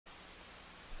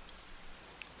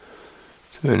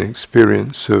an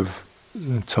experience of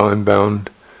time-bound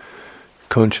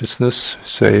consciousness,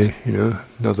 say,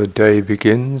 another day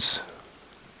begins,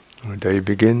 or a day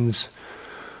begins,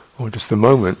 or just a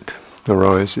moment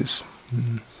arises.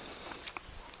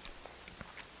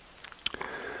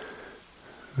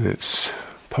 Its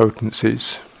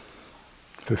potencies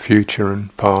for future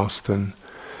and past and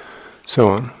so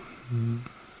on.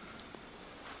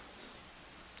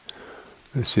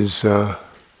 This is how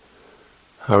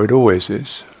it always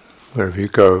is. Wherever you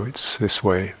go, it's this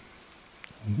way.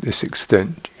 This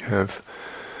extent, you have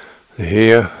the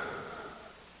here,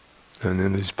 and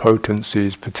then these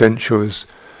potencies, potentials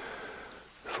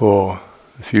for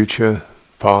the future,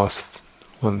 past,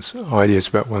 one's ideas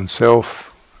about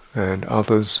oneself and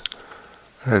others,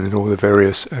 and then all the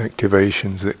various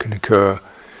activations that can occur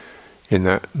in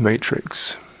that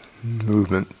matrix,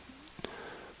 movement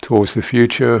towards the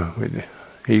future with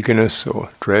eagerness or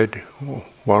dread or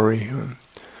worry,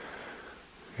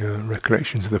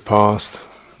 recollections of the past,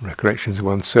 recollections of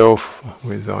oneself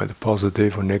with either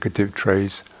positive or negative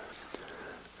traits,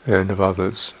 and of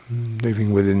others,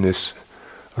 living within this,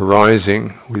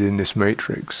 arising within this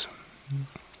matrix.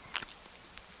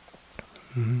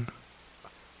 And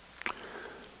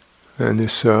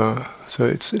this, so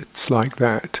it's like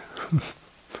that.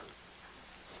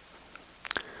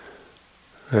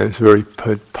 And it's a very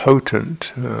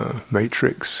potent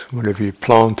matrix. Whatever you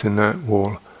plant in that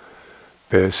will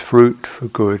bears fruit for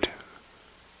good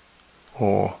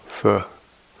or for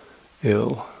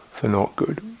ill, for not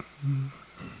good.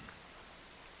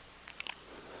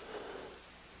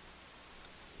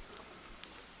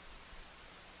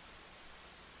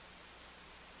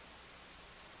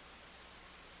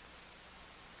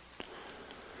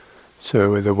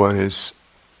 So whether one is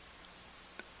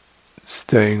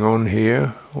staying on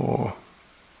here, or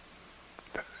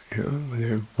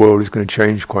the world is going to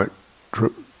change quite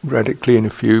radically in a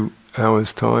few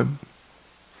hours' time.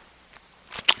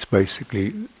 It's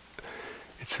basically,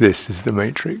 this is the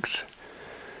matrix.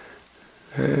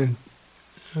 And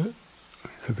so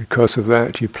because of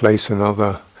that, you place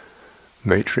another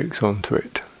matrix onto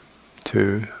it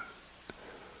to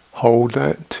hold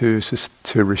that, to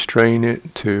restrain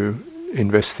it, to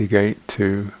investigate,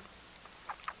 to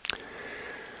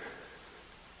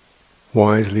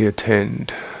wisely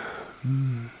attend.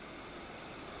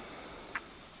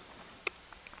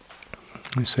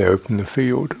 You say, open the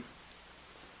field.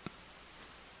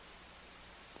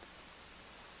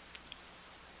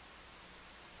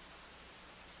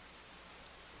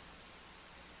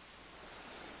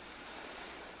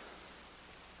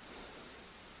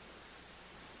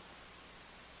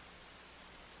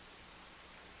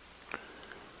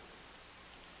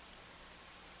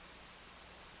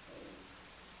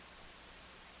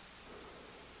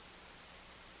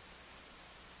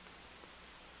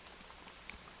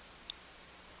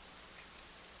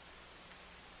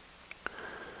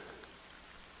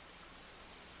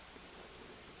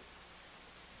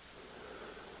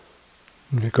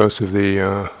 Because of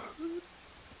the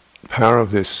power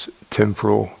of this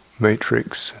temporal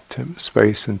matrix,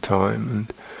 space and time,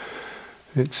 and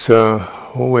it's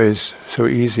always so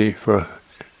easy for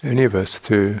any of us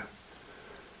to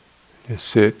just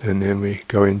sit, and then we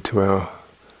go into our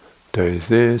days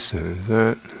this and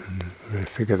that, and we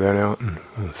figure that out, and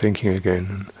thinking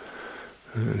again,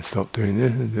 and stop doing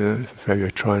this, and maybe I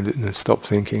try and stop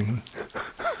thinking.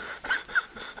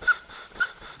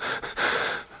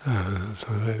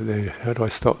 How do I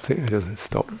stop thinking? It doesn't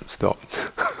stop.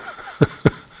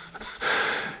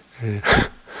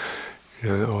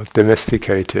 Or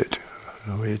domesticate it.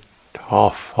 We're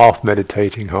half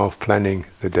meditating, half planning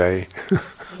the day.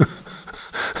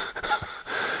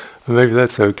 Maybe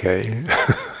that's okay.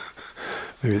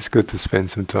 Maybe it's good to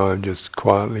spend some time just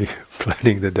quietly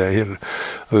planning the day, and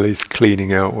at least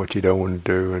cleaning out what you don't want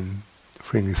to do and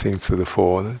bringing things to the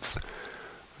fore. That's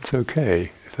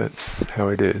okay. That's how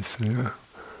it is.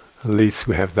 At least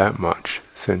we have that much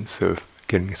sense of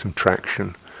getting some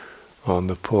traction on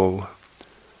the pull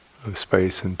of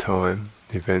space and time,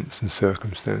 events and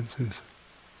circumstances.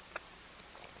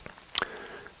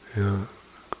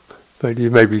 But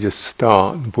you maybe just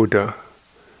start, Buddha,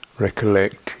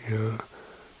 recollect,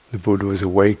 the Buddha was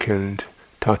awakened,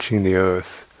 touching the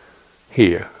earth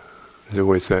here. There's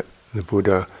always that, the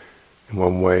Buddha, in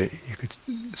one way, you could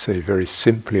say very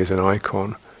simply as an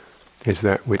icon, is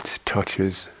that which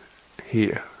touches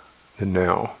here, the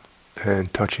now,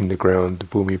 and touching the ground, the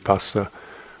bhumipassa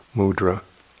mudra,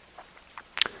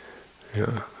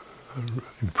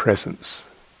 in presence,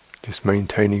 just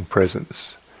maintaining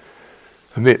presence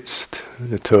amidst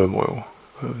the turmoil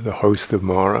of the host of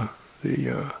Mara,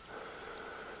 the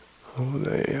all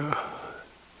the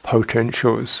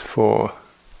potentials for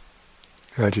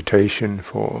agitation,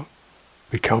 for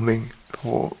becoming,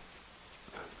 for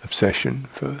obsession,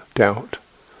 for doubt,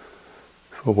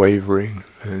 for wavering,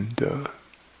 and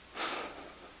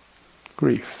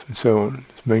grief, and so on.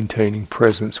 It's maintaining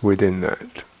presence within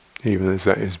that, even as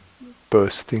that is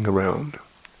bursting around.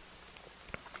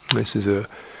 This is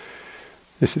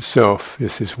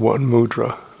one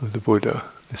mudra of the Buddha.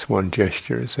 This one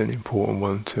gesture is an important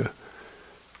one to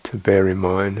bear in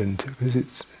mind, and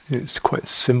because it's quite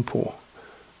simple.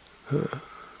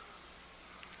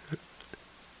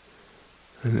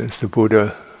 And as the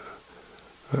Buddha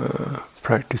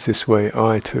practiced this way,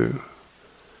 I too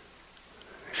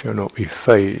shall not be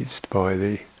fazed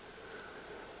by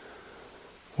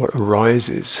what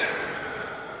arises.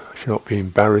 I shall not be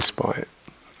embarrassed by it.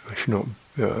 I shall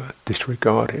not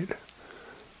disregard it.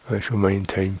 I shall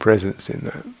maintain presence in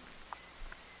that.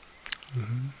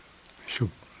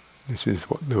 This is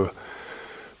what the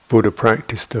Buddha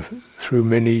practiced through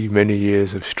many, many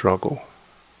years of struggle,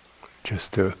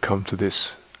 just to come to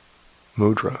this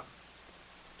mudra.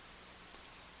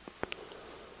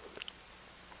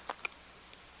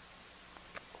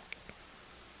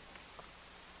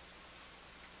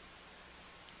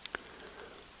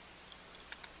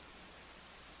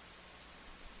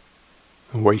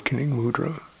 Awakening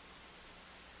mudra.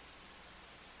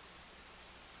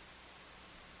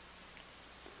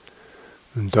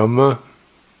 And Dhamma,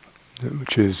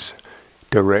 which is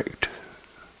direct,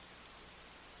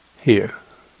 here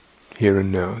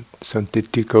and now.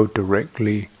 Santitiko,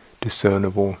 directly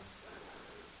discernible,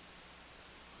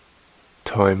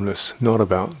 timeless, not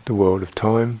about the world of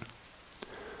time.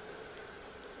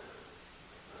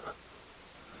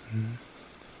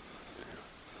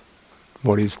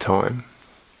 What is time?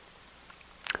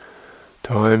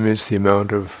 Time is the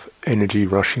amount of energy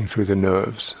rushing through the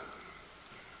nerves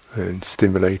and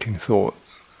stimulating thought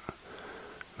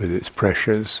with its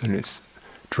pressures and its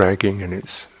dragging and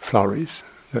its flurries.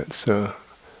 That's the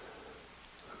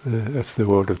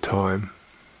world of time.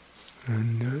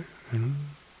 And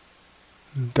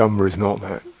Dhamma is not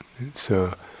that. It's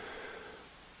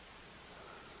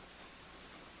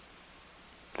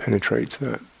penetrates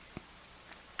that.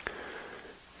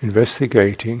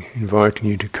 Investigating, inviting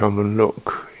you to come and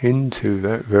look into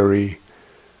that very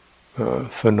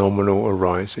phenomenal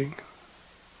arising.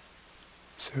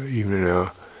 So even in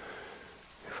our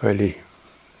fairly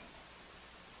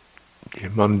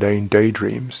mundane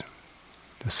daydreams,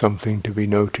 there's something to be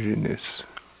noted in this.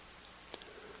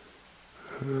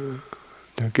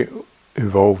 Don't get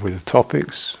involved with the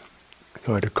topics.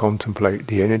 Try to contemplate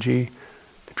the energy,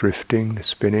 the drifting, the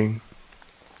spinning,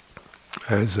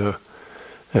 as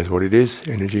what it is: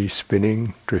 energy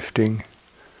spinning, drifting,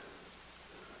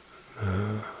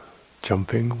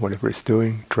 jumping, whatever it's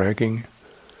doing, dragging.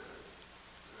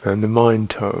 And the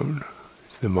mind tone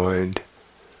is the mind,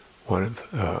 one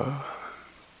of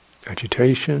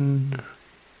agitation,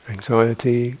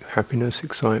 anxiety, happiness,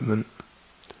 excitement.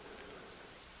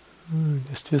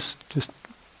 Just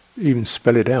even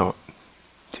spell it out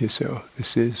to yourself.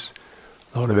 This is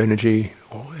a lot of energy,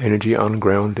 or energy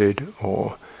ungrounded,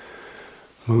 or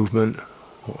movement,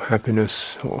 or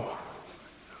happiness, or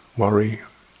worry.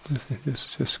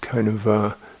 Just kind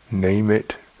of name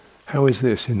it. How is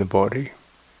this in the body?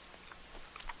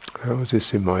 How is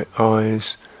this in my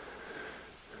eyes,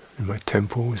 in my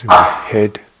temples, in my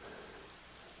head?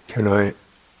 Can I,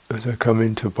 as I come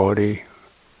into body,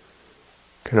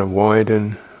 can I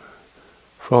widen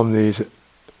from these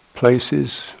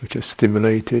places which are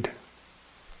stimulated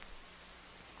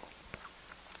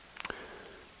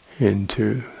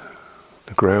into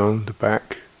the ground, the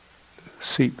back, the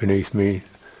seat beneath me,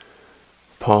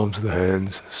 palms of the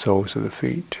hands, soles of the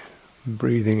feet,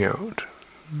 breathing out.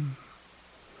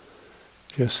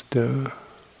 Just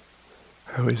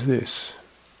how is this?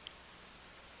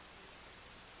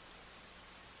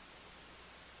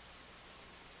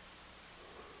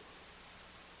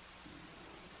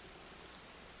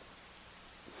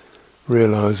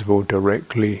 Realizable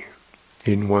directly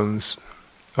in one's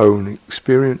own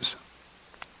experience.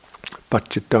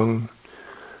 Paccatang,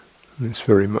 this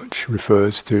very much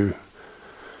refers to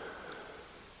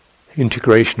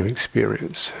integration of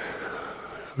experience.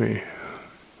 We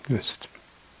just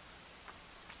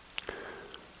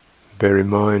bear in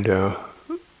mind our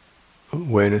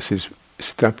awareness is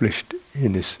established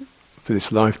for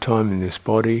this lifetime, in this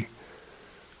body.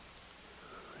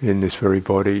 In this very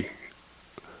body,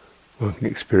 one can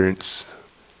experience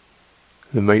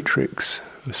the matrix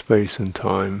of space and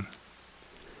time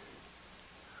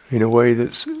in a way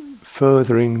that's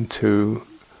furthering to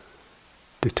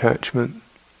detachment,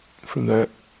 from that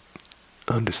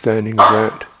understanding of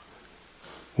that,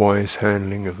 wise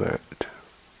handling of that.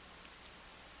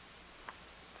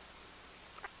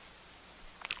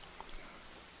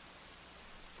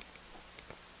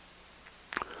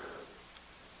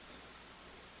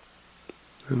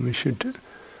 And we should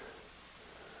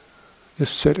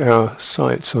just set our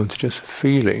sights onto just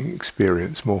feeling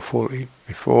experience more fully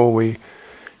before we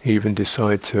even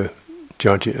decide to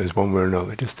judge it as one way or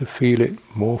another, just to feel it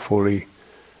more fully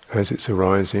as it's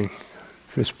arising.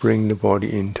 Just bring the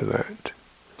body into that.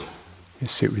 You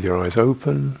sit with your eyes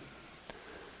open,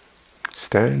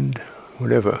 stand,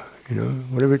 whatever,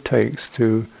 whatever it takes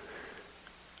to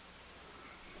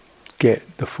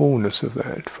get the fullness of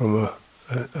that from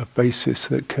a basis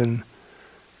that can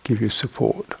give you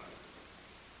support.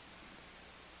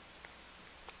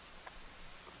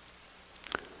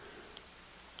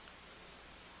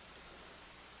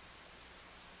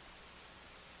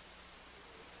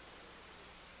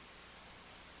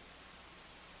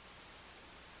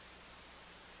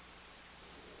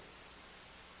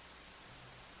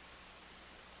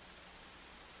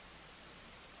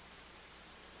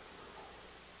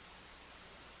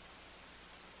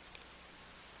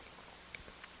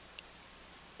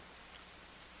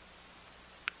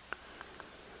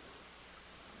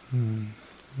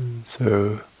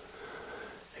 So,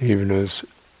 even as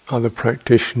other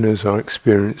practitioners are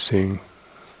experiencing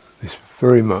this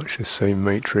very much the same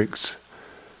matrix,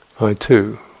 I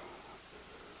too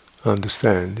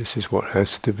understand this is what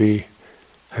has to be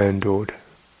handled.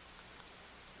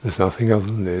 There's nothing other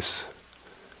than this,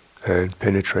 and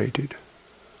penetrated.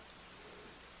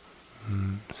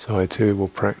 So I too will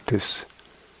practice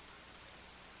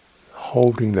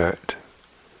holding that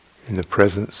in the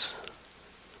presence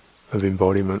of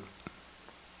embodiment,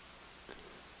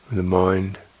 with the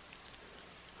mind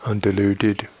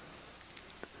undiluted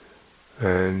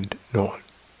and not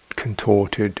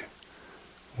contorted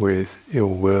with ill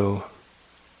will,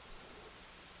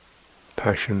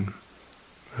 passion,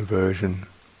 aversion,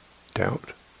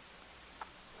 doubt.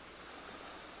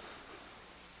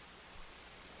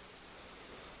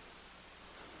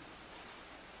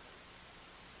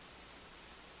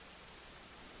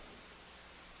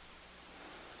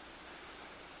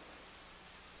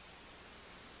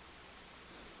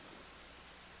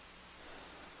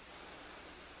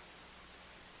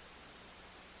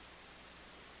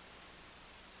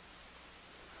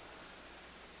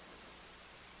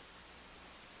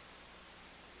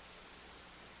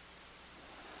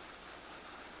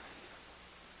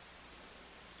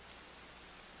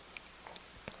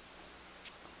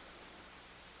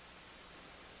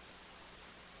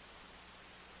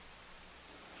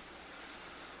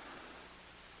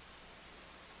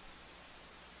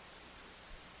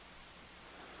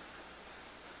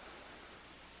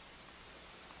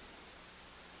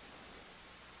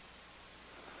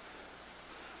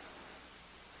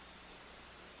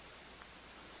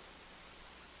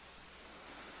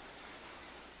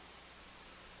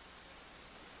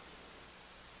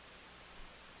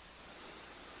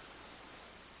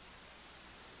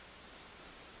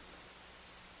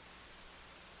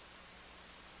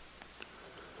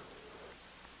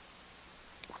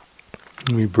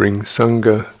 We bring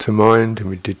Sangha to mind and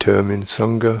we determine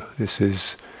Sangha. This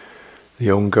is the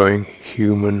ongoing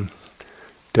human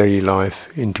daily life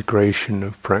integration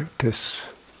of practice.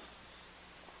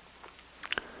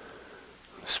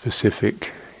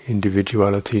 Specific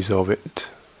individualities of it,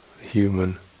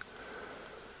 human,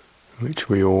 which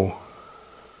we all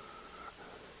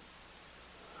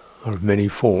are of many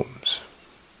forms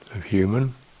of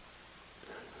human,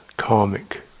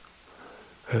 karmic,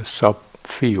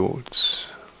 subfields,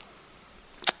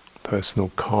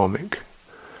 personal karmic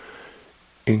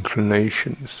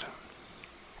inclinations.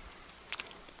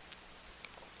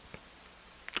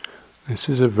 This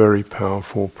is a very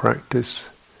powerful practice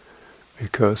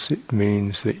because it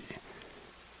means that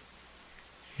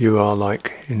you are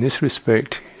like, in this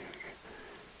respect,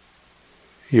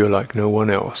 you are like no one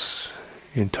else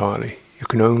entirely. You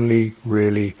can only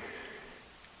really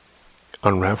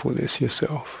unravel this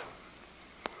yourself.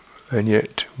 And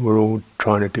yet we're all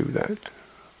trying to do that.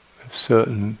 We have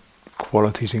certain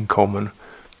qualities in common,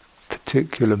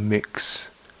 particular mix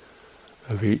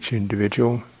of each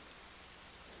individual.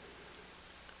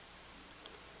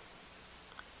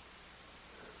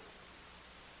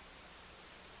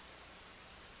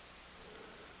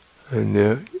 And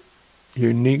the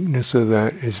uniqueness of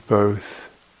that is both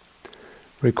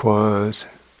requires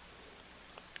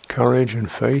courage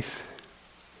and faith,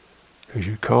 because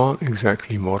you can't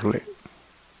exactly model it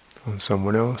on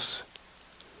someone else.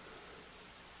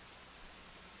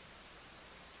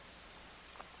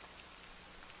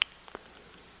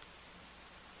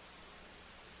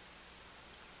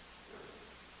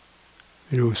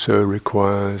 It also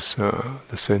requires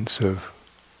the sense of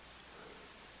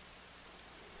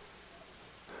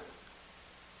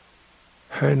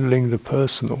handling the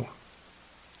personal.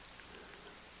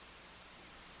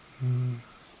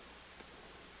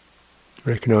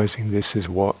 Recognizing this is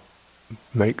what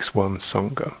makes one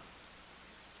Sangha.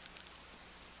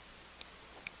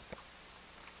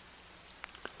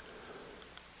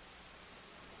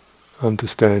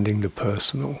 Understanding the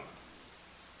personal.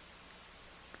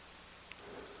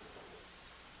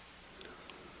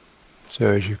 So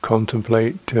as you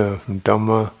contemplate from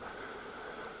Dhamma,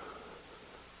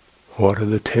 what are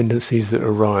the tendencies that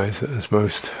arise that is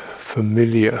most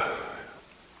familiar?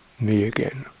 Me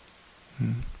again.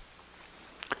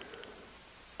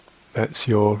 That's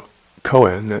your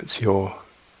koan, that's your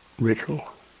ritual.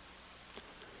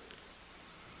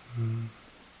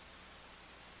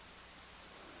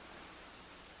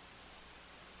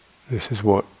 This is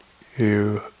what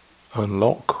you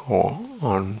unlock or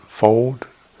unfold,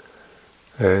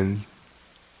 and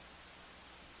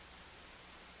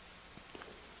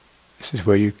this is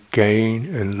where you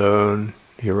gain and learn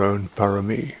your own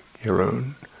parami, your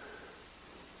own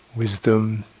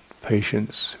wisdom,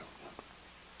 patience,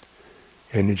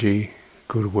 energy,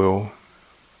 goodwill,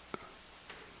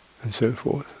 and so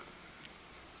forth.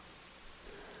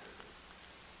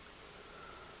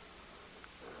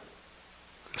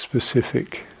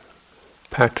 Specific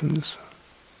patterns.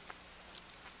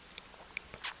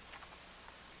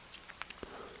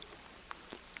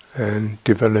 And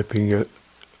developing your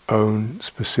own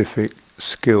specific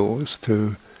skills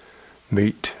to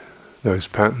meet those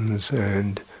patterns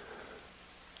and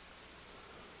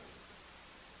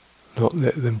not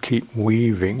let them keep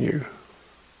weaving you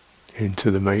into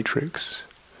the matrix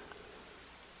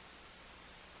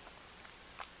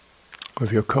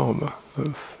of your karma,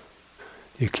 of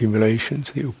the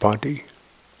accumulations, the upadhi.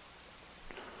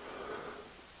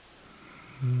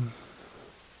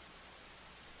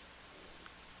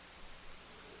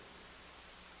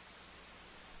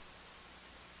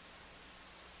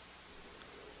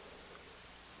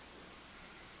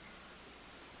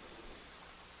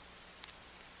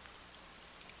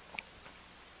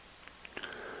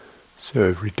 So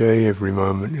every day, every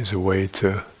moment is a way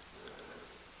to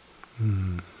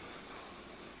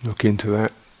look into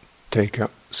that, take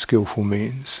up skillful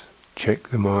means, check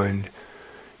the mind,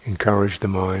 encourage the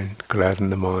mind, gladden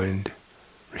the mind,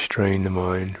 restrain the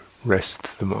mind,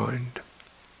 rest the mind,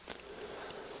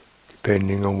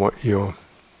 depending on what your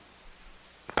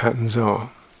patterns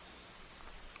are.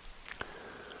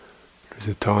 There's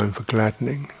a time for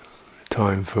gladdening, a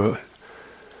time for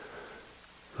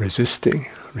resisting,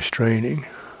 restraining,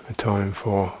 a time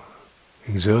for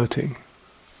exerting,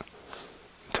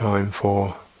 a time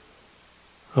for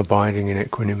abiding in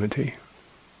equanimity,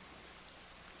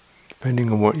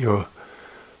 depending on what your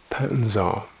patterns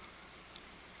are.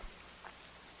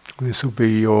 This will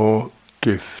be your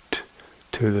gift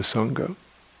to the Sangha.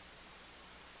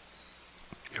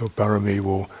 Your parami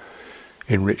will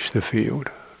enrich the field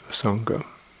of Sangha.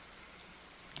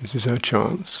 This is our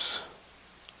chance.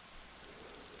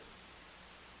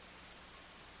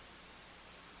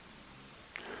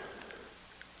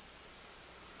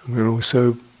 We'll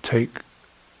also take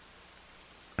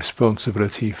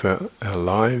responsibility for our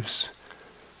lives,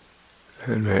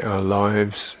 and may our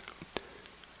lives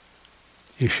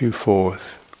issue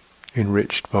forth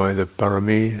enriched by the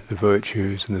parami, the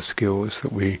virtues and the skills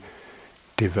that we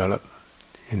develop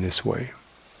in this way.